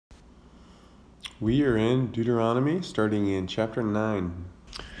We are in Deuteronomy, starting in chapter 9.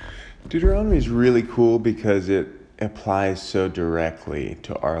 Deuteronomy is really cool because it applies so directly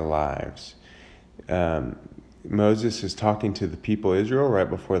to our lives. Um, Moses is talking to the people of Israel right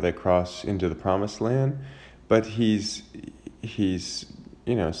before they cross into the Promised Land, but he's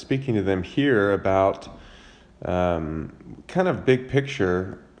speaking to them here about kind of big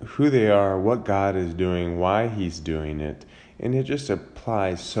picture, who they are, what God is doing, why He's doing it, and it just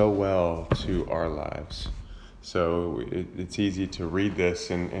applies so well to our lives. So it's easy to read this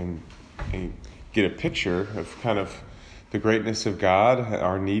and get a picture of kind of the greatness of God,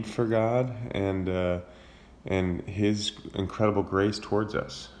 our need for God, and His incredible grace towards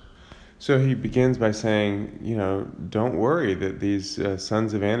us. So he begins by saying, don't worry that these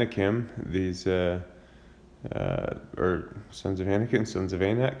sons of Anakim, or sons of Anakin, sons of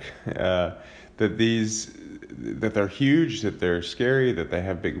Anak, that they're huge, that they're scary, that they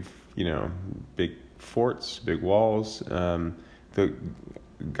have big forts, big walls. The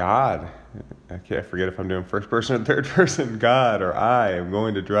God, I forget if I'm doing first person or third person, God or I am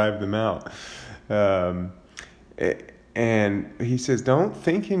going to drive them out. And he says, don't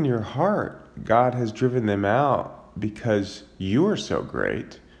think in your heart God has driven them out because you are so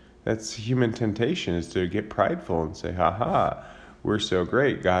great. That's human temptation, is to get prideful and say, we're so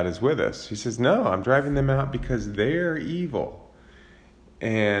great, God is with us. He says, no, I'm driving them out because they're evil.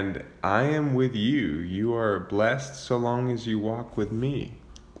 And I am with you. You are blessed so long as you walk with me.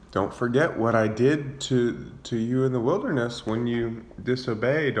 Don't forget what I did to you in the wilderness when you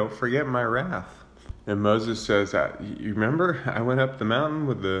disobeyed. Don't forget my wrath. And Moses says, you remember I went up the mountain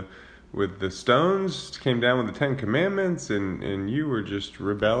with the stones, came down with the 10 Commandments, and you were just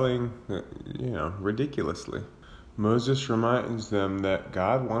rebelling, ridiculously. Moses reminds them that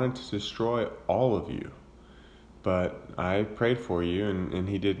God wanted to destroy all of you, but I prayed for you, and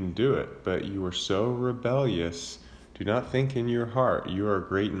He didn't do it. But you were so rebellious. Do not think in your heart you are a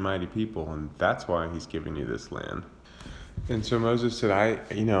great and mighty people, and that's why He's giving you this land. And so Moses said,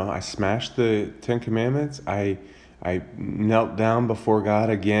 I smashed the 10 Commandments. I knelt down before God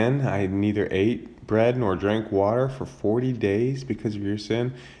again. I neither ate bread nor drank water for 40 days because of your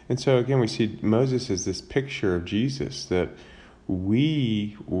sin. And so again, we see Moses as this picture of Jesus, that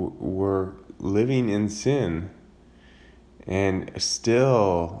we were living in sin and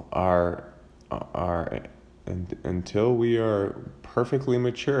still are until we are perfectly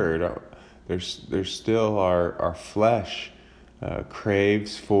matured. There's still our flesh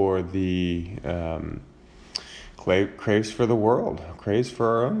craves for craves for the world, craves for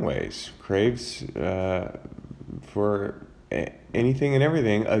our own ways, craves for anything and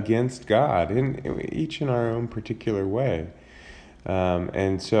everything against God, each in our own particular way.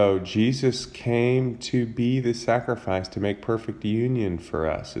 And so Jesus came to be the sacrifice to make perfect union for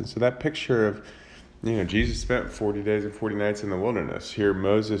us. And so that picture of, Jesus spent 40 days and 40 nights in the wilderness. Here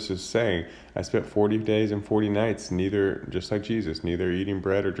Moses is saying, I spent 40 days and 40 nights, just like Jesus, neither eating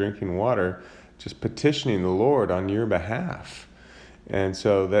bread or drinking water, just petitioning the Lord on your behalf. And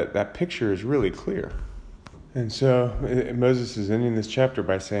so that picture is really clear. And so Moses is ending this chapter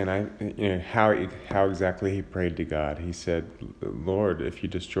by saying, how exactly he prayed to God. He said, Lord, if you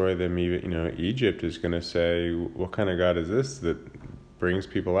destroy them, Egypt is going to say, what kind of God is this that brings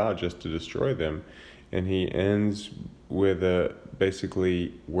people out just to destroy them? And he ends with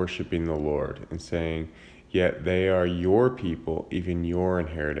basically worshiping the Lord and saying, yet they are your people, even your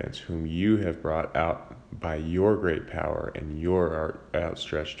inheritance, whom you have brought out by your great power and your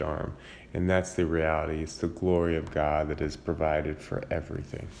outstretched arm. And that's the reality. It's the glory of God that is provided for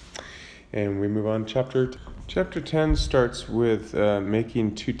everything. And we move on. Chapter 10 starts with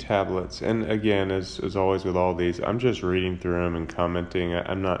making 2 tablets. And again, as always with all these, I'm just reading through them and commenting.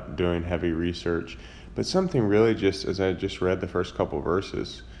 I'm not doing heavy research. But something really just, as I just read the first couple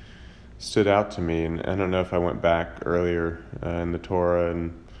verses, stood out to me. And I don't know if I went back earlier in the Torah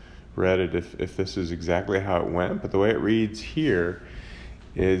and read it, if this is exactly how it went. But the way it reads here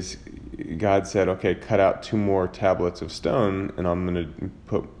is God said, okay, cut out 2 more tablets of stone, and I'm going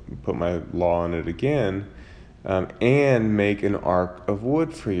to put my law on it again, and make an ark of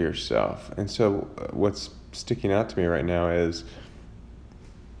wood for yourself. And so what's sticking out to me right now is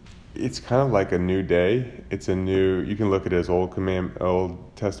it's kind of like a new day. It's you can look at it as Old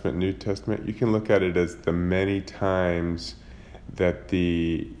Testament, New Testament. You can look at it as the many times that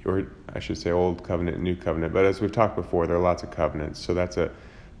or I should say Old Covenant, New Covenant. But as we've talked before, there are lots of covenants. So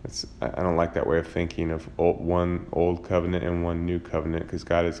I don't like that way of thinking of one Old Covenant and one New Covenant, because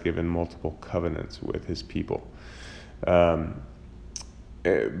God has given multiple covenants with His people. But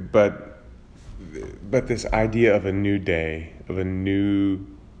this idea of a new day, of a new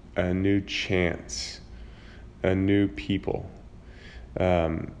a new chance, a new people.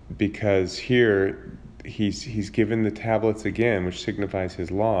 Because here he's given the tablets again, which signifies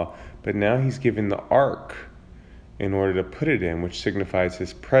his law, but now he's given the ark in order to put it in, which signifies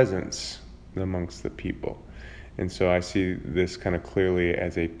his presence amongst the people. And so I see this kind of clearly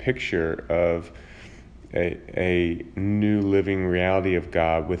as a picture of a new living reality of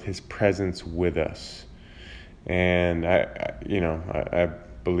God with his presence with us. And I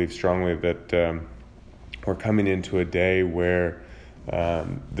believe strongly that we're coming into a day where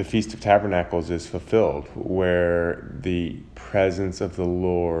the Feast of Tabernacles is fulfilled, where the presence of the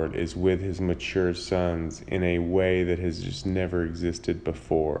Lord is with his mature sons in a way that has just never existed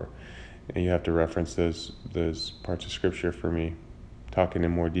before. And you have to reference those parts of Scripture for me, talking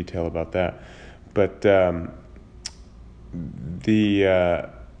in more detail about that. But and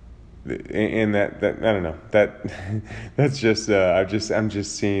that I don't know, that that's just I'm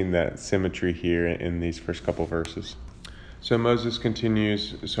just seeing that symmetry here in these first couple verses. So Moses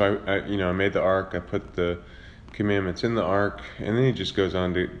continues. So I made the ark. I put the commandments in the ark, and then he just goes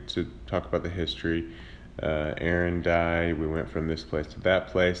on to talk about the history. Aaron died. We went from this place to that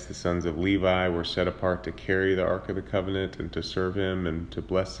place. The sons of Levi were set apart to carry the ark of the covenant and to serve him and to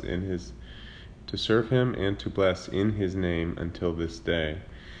bless to serve him and to bless in his name until this day.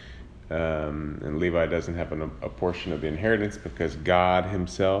 And Levi doesn't have a portion of the inheritance because God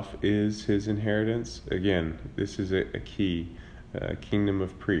himself is his inheritance. Again, this is a key kingdom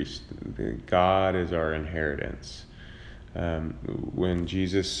of priests. God is our inheritance. When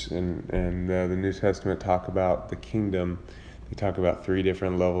Jesus and the New Testament talk about the kingdom, they talk about 3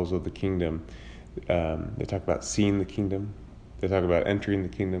 different levels of the kingdom. They talk about seeing the kingdom. They talk about entering the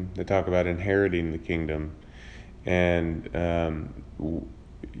kingdom. They talk about inheriting the kingdom. And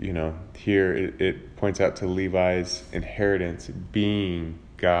here it points out to Levi's inheritance being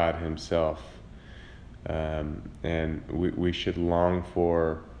God himself. And we should long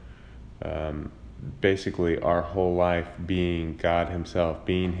for basically our whole life being God himself,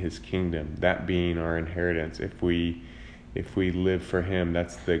 being his kingdom, that being our inheritance. If we live for him,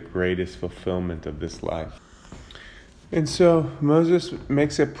 that's the greatest fulfillment of this life. And so Moses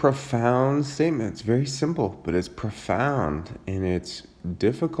makes a profound statement. It's very simple, but it's profound, and it's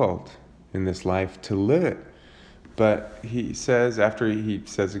difficult in this life to live it. But he says, after he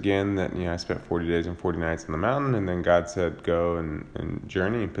says again that, I spent 40 days and 40 nights on the mountain, and then God said, go and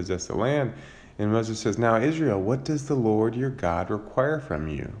journey and possess the land. And Moses says, now Israel, what does the Lord your God require from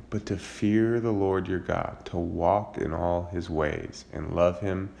you? But to fear the Lord your God, to walk in all his ways and love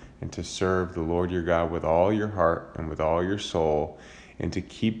him, and to serve the Lord your God with all your heart and with all your soul, and to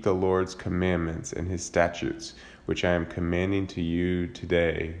keep the Lord's commandments and his statutes, which I am commanding to you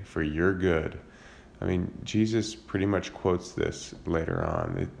today for your good. I mean, Jesus pretty much quotes this later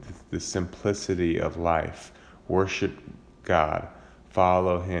on, the simplicity of life. Worship God,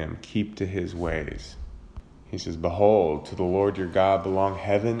 follow him, keep to his ways. He says, behold, to the Lord your God belong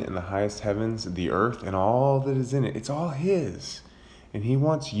heaven and the highest heavens, the earth and all that is in it. It's all his. And he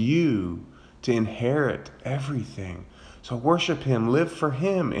wants you to inherit everything. So worship him, live for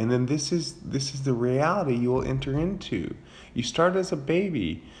him, and then this is the reality you will enter into. You start as a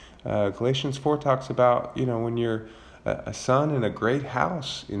baby. Galatians 4 talks about, when you're a son in a great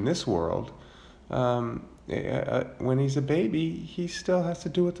house in this world, when he's a baby, he still has to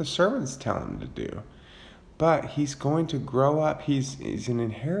do what the servants tell him to do. But he's going to grow up. He's an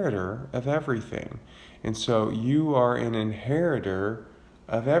inheritor of everything. And so you are an inheritor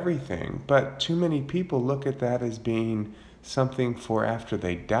of everything. But too many people look at that as being something for after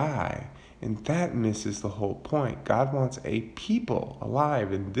they die. And that misses the whole point. God wants a people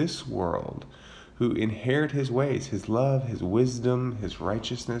alive in this world who inherit his ways, his love, his wisdom, his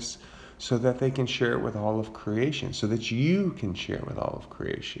righteousness, so that they can share it with all of creation, so that you can share it with all of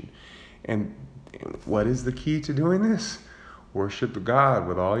creation. And what is the key to doing this? Worship God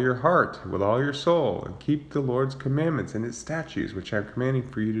with all your heart, with all your soul, and keep the Lord's commandments and his statutes, which I'm commanding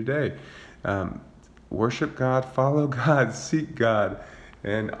for you today. Worship God, follow God, seek God,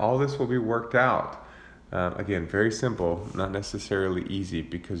 and all this will be worked out. Again, very simple, not necessarily easy,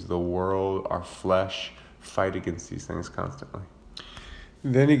 because the world, our flesh, fight against these things constantly.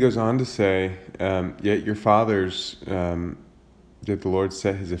 Then he goes on to say, yet your fathers, did the Lord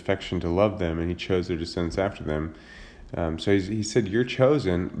set his affection to love them, and he chose their descendants after them. So he said, you're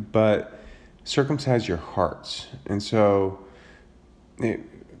chosen, but circumcise your hearts. And so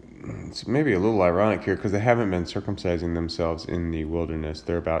it's maybe a little ironic here, because they haven't been circumcising themselves in the wilderness.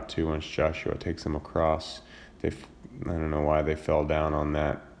 They're about to once Joshua takes them across. I don't know why they fell down on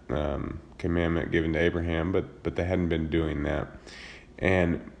that commandment given to Abraham, but they hadn't been doing that.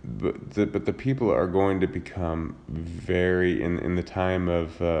 But the people are going to become very, in the time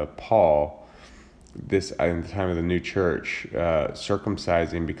of Paul, in the time of the new church,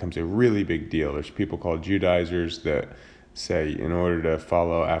 circumcising becomes a really big deal. There's people called Judaizers that say in order to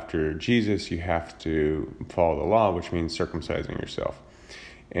follow after Jesus, you have to follow the law, which means circumcising yourself.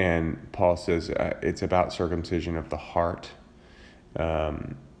 And Paul says it's about circumcision of the heart,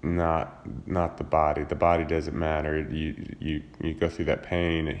 not the body. The body doesn't matter. You go through that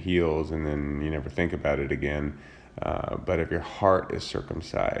pain, it heals, and then you never think about it again. But if your heart is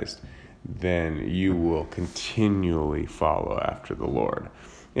circumcised, then you will continually follow after the Lord.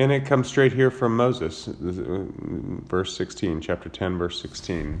 And it comes straight here from Moses, verse 16, chapter 10, verse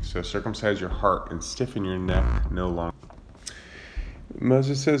 16. So circumcise your heart and stiffen your neck no longer.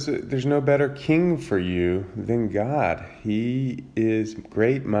 Moses says that there's no better king for you than God. He is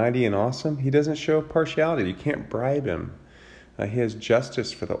great, mighty, and awesome. He doesn't show partiality. You can't bribe him. He has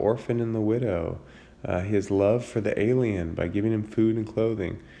justice for the orphan and the widow. He has love for the alien by giving him food and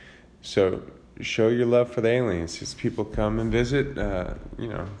clothing. So show your love for the aliens. As people come and visit,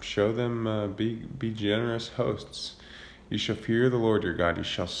 show them, be generous hosts. You shall fear the Lord your God. You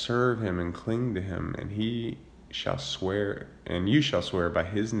shall serve him and cling to him, and you shall swear by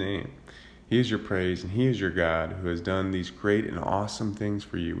his name. He is your praise, and he is your God, who has done these great and awesome things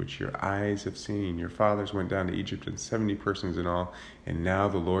for you, which your eyes have seen. Your fathers went down to Egypt, and 70 persons in all, and now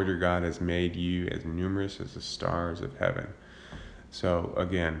the Lord your God has made you as numerous as the stars of heaven. So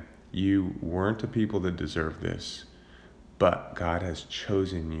again, you weren't a people that deserve this, but God has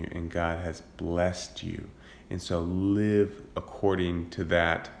chosen you, and God has blessed you. And so live according to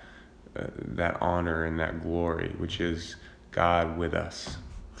that honor and that glory, which is God with us.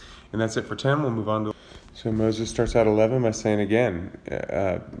 And that's it for 10. We'll move on to... So Moses starts out 11 by saying again,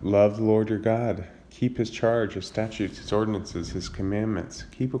 love the Lord your God. Keep his charge, his statutes, his ordinances, his commandments.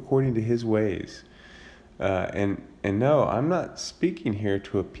 Keep according to his ways. And no, I'm not speaking here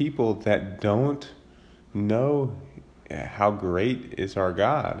to a people that don't know how great is our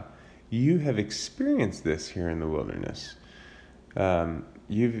God. You have experienced this here in the wilderness.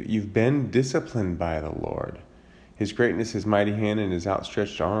 You've been disciplined by the Lord. His greatness, his mighty hand, and his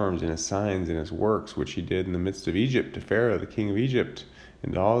outstretched arms, and his signs and his works, which he did in the midst of Egypt to Pharaoh, the king of Egypt,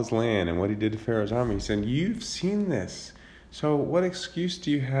 and to all his land, and what he did to Pharaoh's army. He said, you've seen this. So what excuse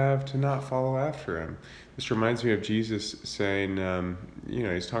do you have to not follow after him? This reminds me of Jesus saying,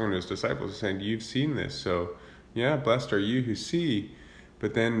 he's talking to his disciples, saying, you've seen this. So, yeah, blessed are you who see.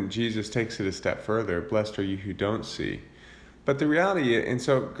 But then Jesus takes it a step further. Blessed are you who don't see. But the reality, and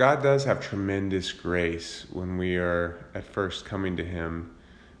so God does have tremendous grace when we are at first coming to him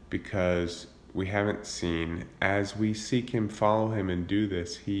because we haven't seen. As we seek him, follow him, and do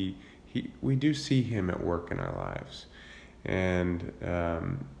this, we do see him at work in our lives. And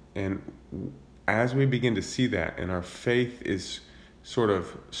as we begin to see that, and our faith is sort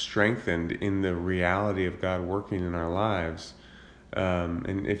of strengthened in the reality of God working in our lives,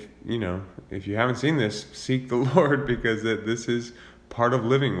 and if you haven't seen this, seek the Lord, because this is part of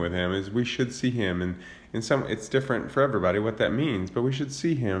living with him, is we should see him. And it's different for everybody what that means, but we should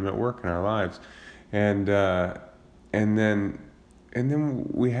see him at work in our lives. And then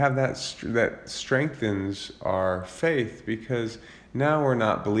we have that strengthens our faith, because now we're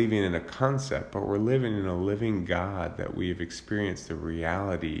not believing in a concept, but we're living in a living God that we have experienced the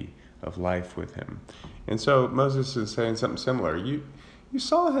reality of life with him. And so Moses is saying something similar. You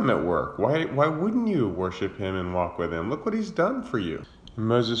saw him at work. Why wouldn't you worship him and walk with him? Look what he's done for you. And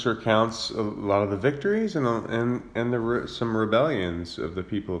Moses recounts a lot of the victories and some rebellions of the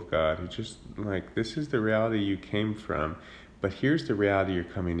people of God. He's just like, this is the reality you came from, but here's the reality you're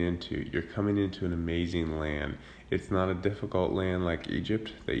coming into. You're coming into an amazing land. It's not a difficult land like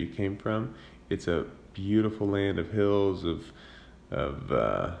Egypt that you came from. It's a beautiful land of hills, of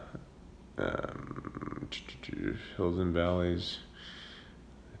hills and valleys.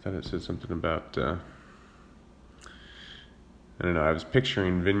 I thought it said something about, I don't know, I was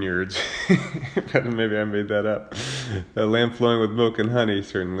picturing vineyards, but maybe I made that up. A land flowing with milk and honey,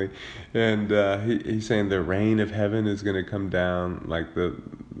 certainly. And he's saying the rain of heaven is going to come down, like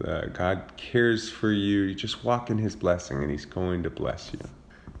God cares for you. You just walk in his blessing, and he's going to bless you.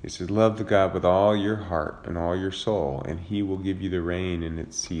 He says, love the God with all your heart and all your soul, and he will give you the rain in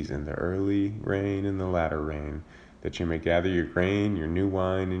its season, the early rain and the latter rain, that you may gather your grain, your new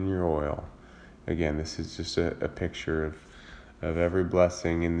wine, and your oil. Again, this is just a picture of every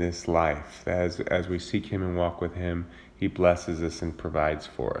blessing in this life. As we seek him and walk with him, he blesses us and provides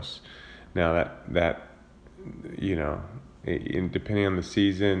for us. Now that depending on the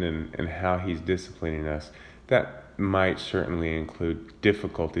season and how he's disciplining us, might certainly include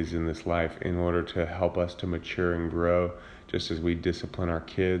difficulties in this life in order to help us to mature and grow, just as we discipline our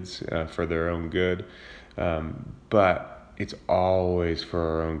kids for their own good. But it's always for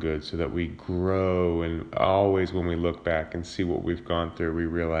our own good, so that we grow, and always when we look back and see what we've gone through, we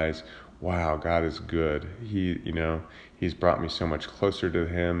realize, wow, God is good. He's brought me so much closer to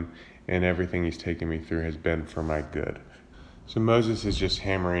Him, and everything He's taken me through has been for my good. So Moses is just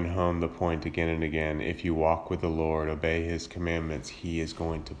hammering home the point again and again. If you walk with the Lord, obey His commandments, He is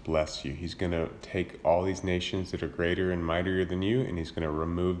going to bless you. He's going to take all these nations that are greater and mightier than you, and He's going to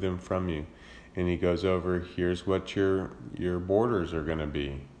remove them from you. And He goes over, here's what your borders are going to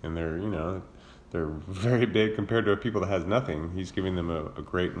be. And they're very big compared to a people that has nothing. He's giving them a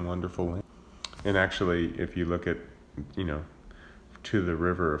great and wonderful land. And actually, if you look at, to the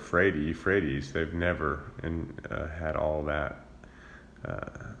river Euphrates, they've never had all that.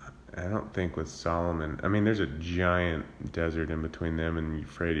 I don't think with Solomon. I mean, there's a giant desert in between them and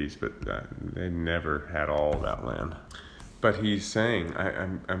Euphrates, but they never had all that land. But He's saying,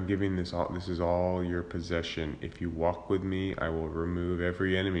 I'm giving this all. This is all your possession. If you walk with me, I will remove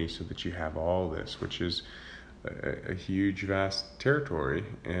every enemy, so that you have all this, which is a huge, vast territory.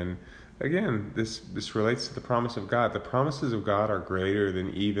 And again, this relates to the promise of God. The promises of God are greater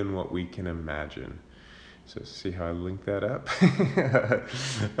than even what we can imagine. So see how I link that up?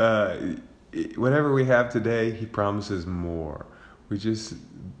 Whatever we have today, He promises more.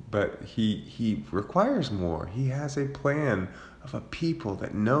 But He requires more. He has a plan of a people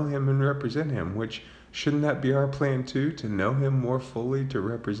that know Him and represent Him, which shouldn't that be our plan too? To know Him more fully, to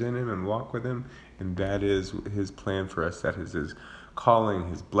represent Him and walk with Him? And that is His plan for us. That is His calling,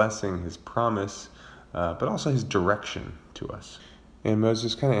 His blessing, His promise, but also His direction to us. And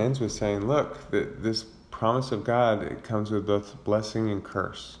Moses kind of ends with saying, look, this promise of God, it comes with both blessing and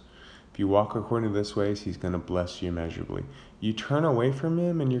curse. If you walk according to this ways, He's going to bless you immeasurably. You turn away from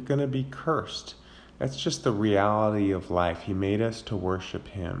Him and you're going to be cursed. That's just the reality of life. He made us to worship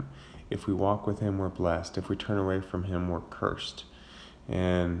Him. If we walk with Him, we're blessed. If we turn away from Him, we're cursed.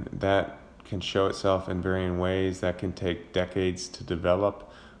 And that can show itself in varying ways. That can take decades to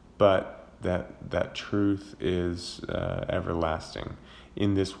develop, but that truth is everlasting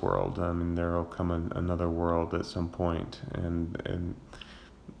in this world. I mean, there will come another world at some point, and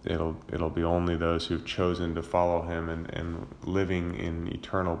it'll be only those who've chosen to follow Him and living in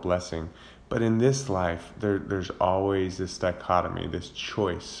eternal blessing. But in this life, there's always this dichotomy, this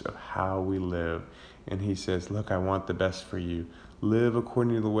choice of how we live. And He says, look, I want the best for you. Live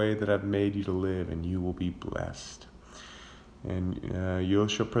according to the way that I've made you to live, and you will be blessed. And you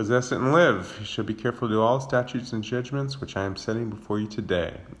shall possess it and live. You shall be careful to do all statutes and judgments which I am setting before you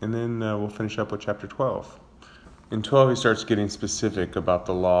today. And then we'll finish up with chapter 12. In 12, he starts getting specific about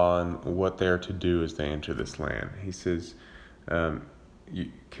the law and what they are to do as they enter this land. He says, you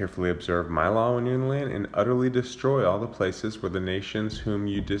carefully observe my law when you're in the land, and utterly destroy all the places where the nations whom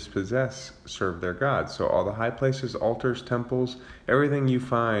you dispossess serve their gods. So all the high places, altars, temples, everything you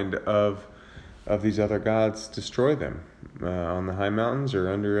find of these other gods, destroy them. On the high mountains or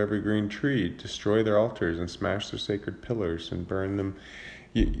under every green tree, destroy their altars and smash their sacred pillars and burn them.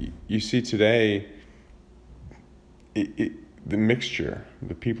 You see today, the mixture,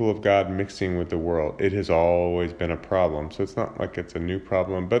 the people of God mixing with the world, it has always been a problem. So it's not like it's a new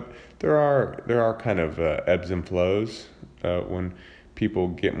problem, but there are kind of ebbs and flows when people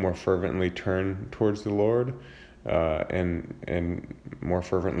get more fervently turn towards the Lord and more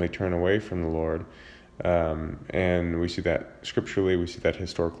fervently turn away from the Lord. And we see that scripturally, we see that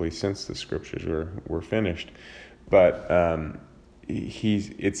historically since the scriptures were finished. But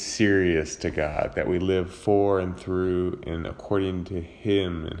it's serious to God that we live for and through and according to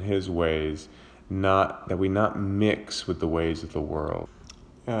Him and His ways, not that we not mix with the ways of the world.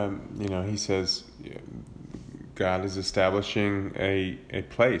 He says God is establishing a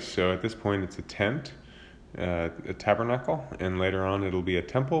place. So at this point, it's a tent, a tabernacle, and later on it'll be a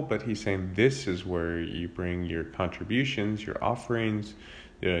temple. But He's saying this is where you bring your contributions, your offerings,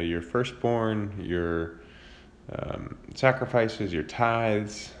 your firstborn, your sacrifices, your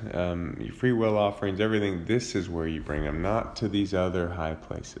tithes, your free will offerings, everything. This is where you bring them, not to these other high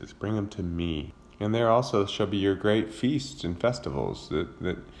places. Bring them to me. And there also shall be your great feasts and festivals,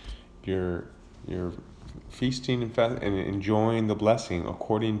 that you're feasting and enjoying the blessing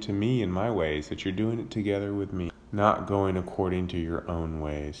according to me and my ways, that you're doing it together with me, not going according to your own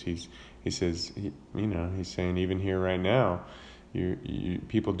ways. He's saying even here right now, you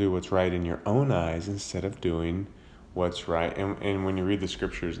people do what's right in your own eyes instead of doing what's right. And when you read the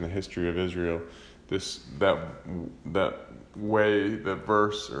scriptures and the history of Israel, that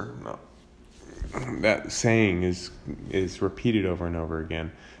verse, or no, that saying is repeated over and over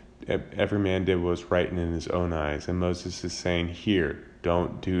again. Every man did what was right in his own eyes, and Moses is saying, here,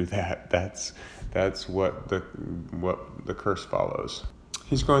 don't do that. That's what the curse follows.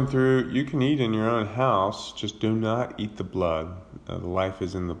 He's going through, you can eat in your own house, just do not eat the blood. The life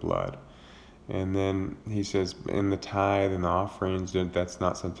is in the blood. And then he says, in the tithe and the offerings, that's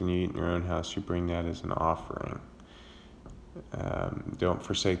not something you eat in your own house. You bring that as an offering. Don't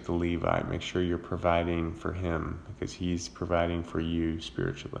forsake the Levite. Make sure you're providing for him, because he's providing for you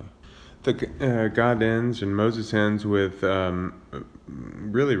spiritually. God ends, and Moses ends with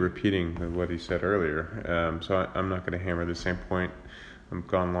really repeating what he said earlier. So I'm not going to hammer the same point. I've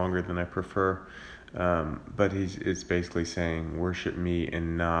gone longer than I prefer. But it's basically saying, worship me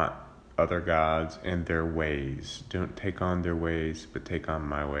and not other gods and their ways. Don't take on their ways, but take on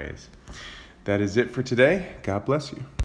my ways. That is it for today. God bless you.